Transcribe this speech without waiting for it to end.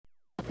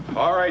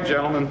All right,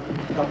 gentlemen.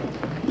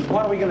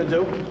 What are we going to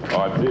do?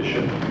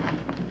 Audition.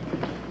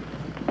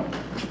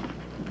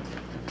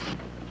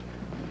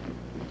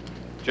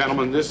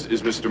 Gentlemen, this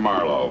is Mr.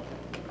 Marlowe.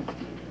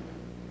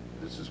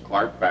 This is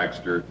Clark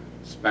Baxter,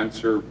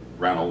 Spencer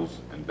Reynolds,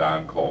 and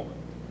Don Colman.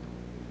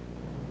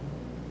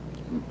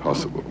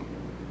 Impossible.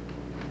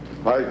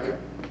 Mike,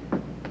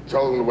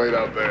 tell them to wait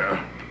out there.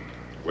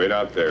 Wait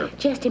out there.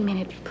 Just a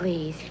minute,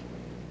 please.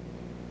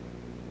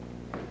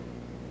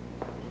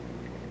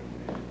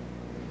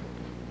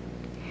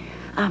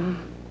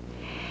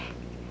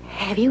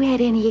 Have you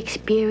had any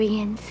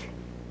experience?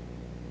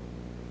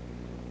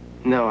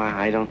 No,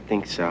 I don't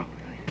think so.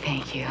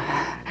 Thank you.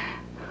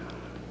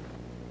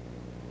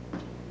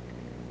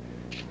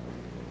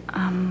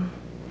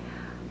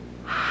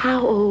 How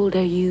old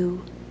are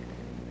you?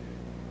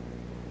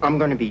 I'm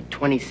going to be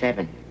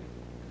 27.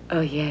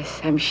 Oh,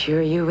 yes, I'm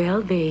sure you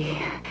will be.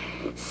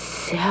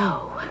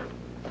 So.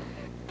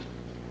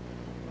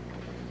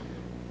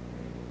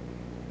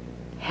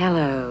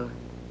 Hello,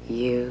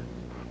 you.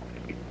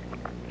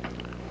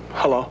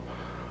 Hello.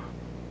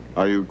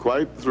 Are you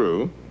quite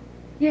through?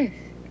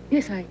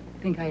 Yes, I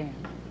think I am.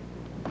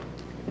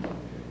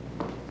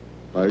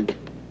 Mike?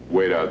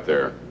 Wait out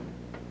there.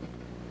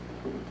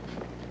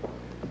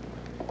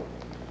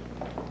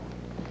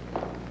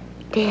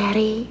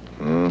 Daddy,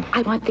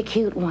 I want the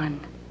cute one.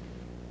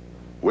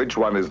 Which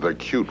one is the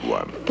cute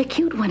one? The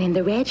cute one in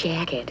the red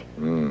jacket.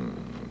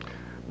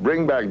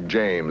 Bring back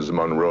James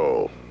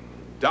Monroe.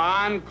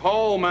 Don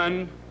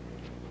Colman.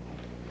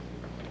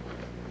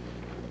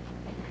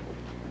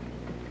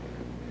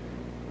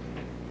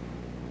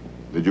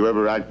 Did you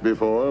ever act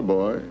before,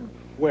 boy?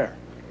 Where?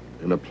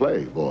 In a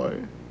play,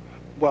 boy.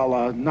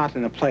 Well, not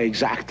in a play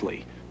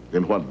exactly.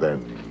 In what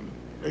then,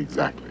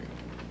 exactly?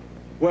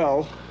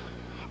 Well,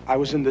 I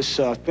was in this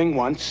thing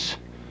once,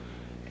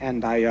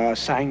 and I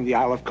sang the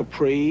Isle of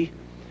Capri,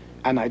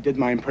 and I did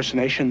my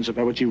impersonations of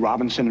Edward G.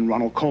 Robinson and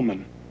Ronald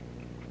Colman.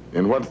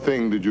 In what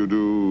thing did you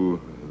do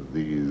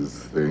these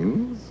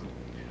things?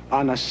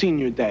 On a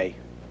senior day.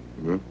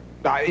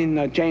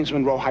 In James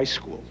Monroe High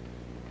School.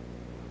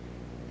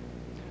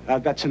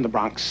 That's in the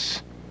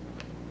Bronx.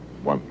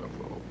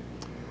 Wonderful.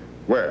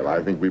 Well,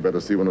 I think we better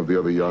see one of the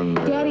other young...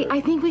 Daddy, I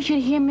think we should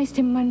hear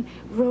Mr.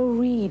 Monroe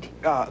read.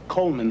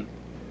 Colman.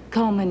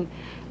 Colman.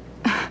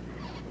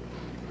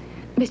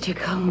 Mr.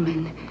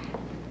 Colman.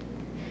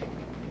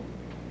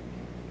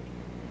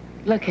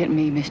 Look at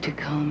me, Mr.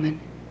 Colman.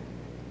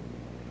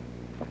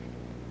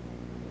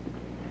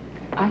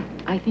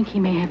 I think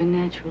he may have a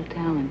natural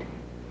talent.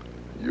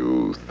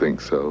 You think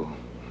so?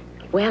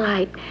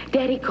 Well,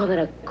 Daddy called it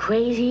a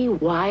crazy,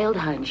 wild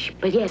hunch.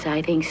 But yes,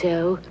 I think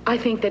so. I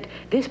think that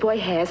this boy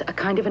has a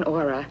kind of an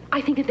aura. I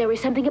think that there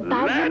is something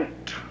about him.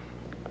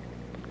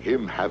 Let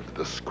him have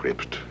the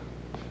script.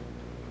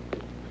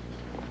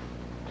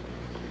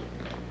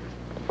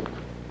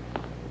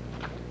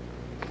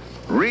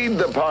 Read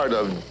the part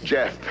of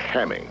Jeff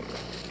Hemming.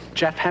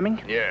 Jeff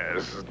Hemming?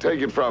 Yes,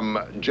 take it from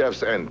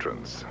Jeff's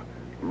entrance.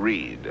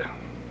 Read.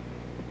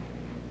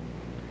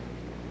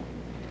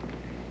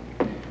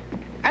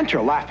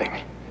 Enter laughing.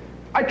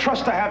 I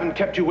trust I haven't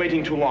kept you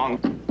waiting too long.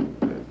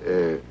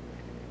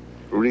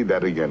 Read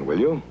that again, will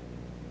you?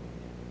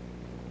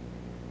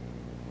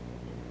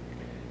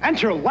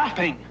 Enter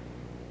laughing.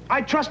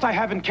 I trust I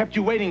haven't kept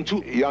you waiting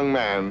too... Young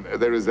man,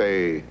 there is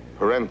a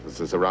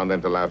parenthesis around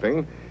enter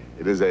laughing.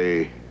 It is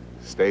a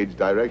stage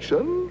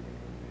direction.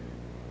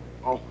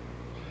 Oh,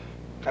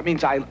 that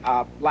means I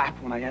laugh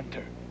when I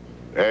enter.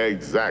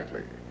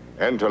 Exactly.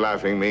 Enter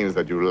laughing means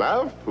that you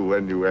laugh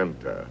when you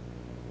enter.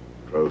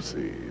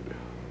 Proceed.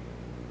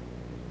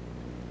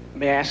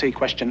 May I ask a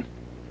question?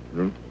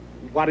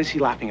 What is he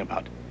laughing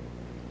about?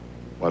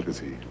 What is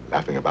he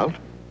laughing about?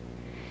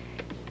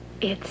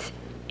 It's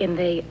in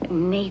the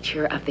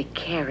nature of the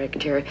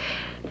character.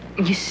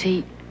 You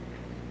see,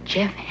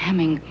 Jeff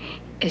Hemming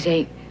is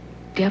a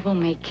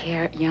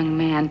devil-may-care young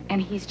man, and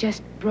he's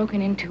just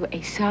broken into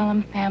a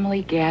solemn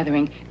family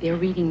gathering. They're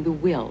reading the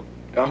will.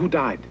 Who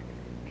died?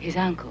 His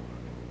uncle.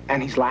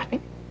 And he's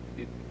laughing?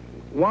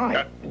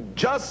 Why?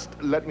 Just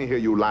let me hear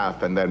you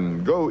laugh and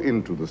then go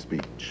into the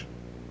speech.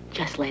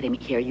 Just let him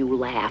hear you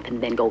laugh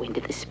and then go into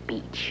the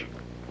speech.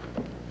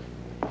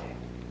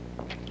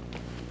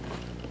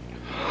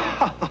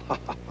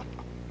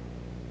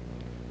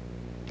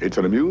 It's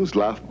an amused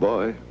laugh,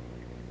 boy.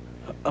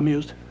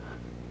 Amused?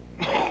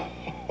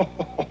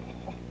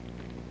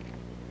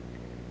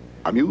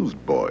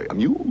 Amused, boy.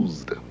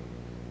 Amused.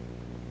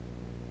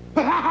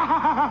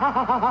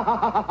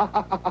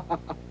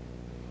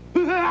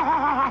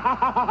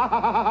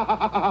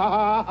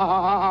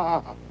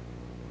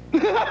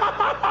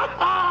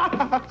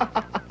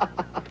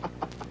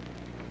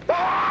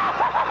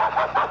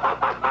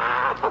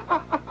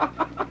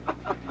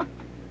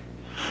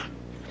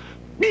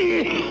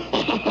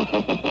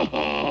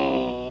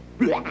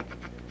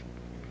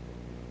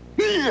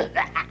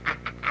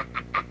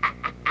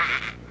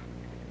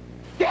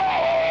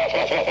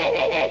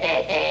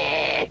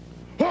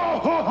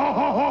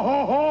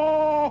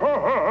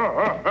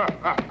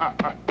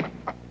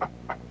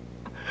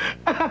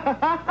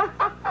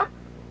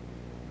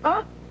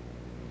 Huh?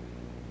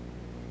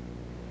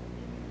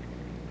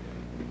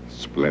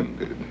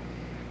 Splendid.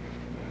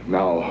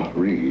 Now,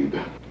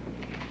 read.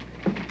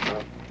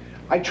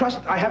 I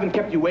trust I haven't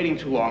kept you waiting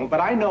too long, but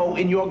I know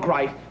in your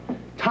grief,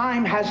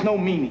 time has no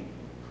meaning.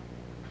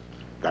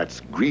 That's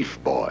grief,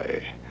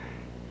 boy.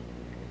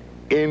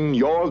 In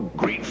your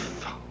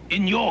grief.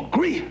 In your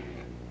grief?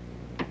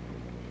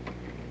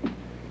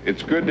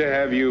 It's good to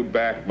have you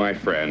back, my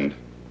friend.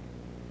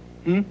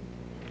 Hmm?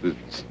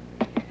 It's...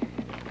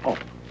 Oh.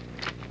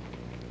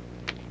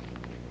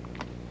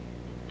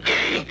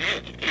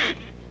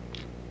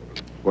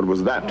 What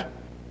was that?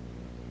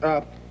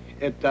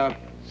 It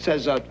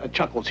says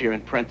chuckles here in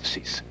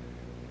parentheses.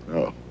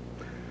 Oh.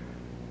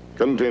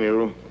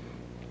 Continue.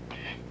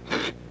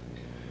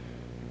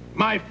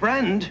 My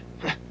friend,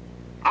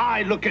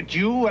 I look at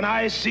you and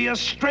I see a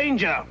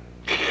stranger.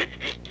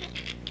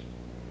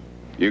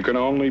 You can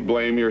only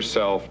blame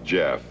yourself,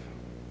 Jeff.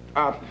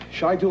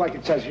 Shall I do like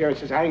it says here? It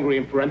says angry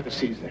in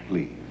parentheses there.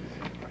 Please.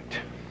 Right.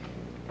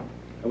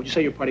 Would you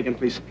say your part again,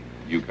 please?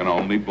 You can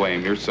only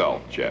blame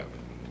yourself, Jeff.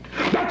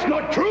 That's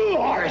not true,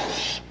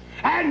 Horace!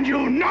 And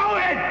you know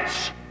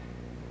it!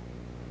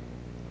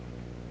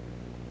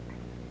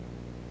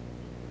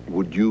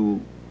 Would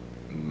you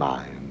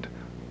mind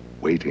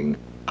waiting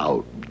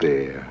out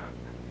there,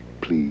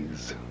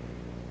 please?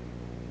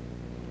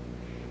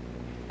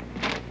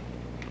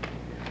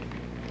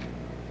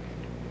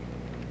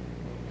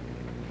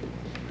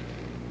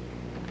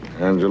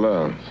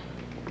 Angela,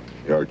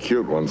 your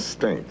cute one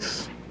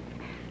stinks.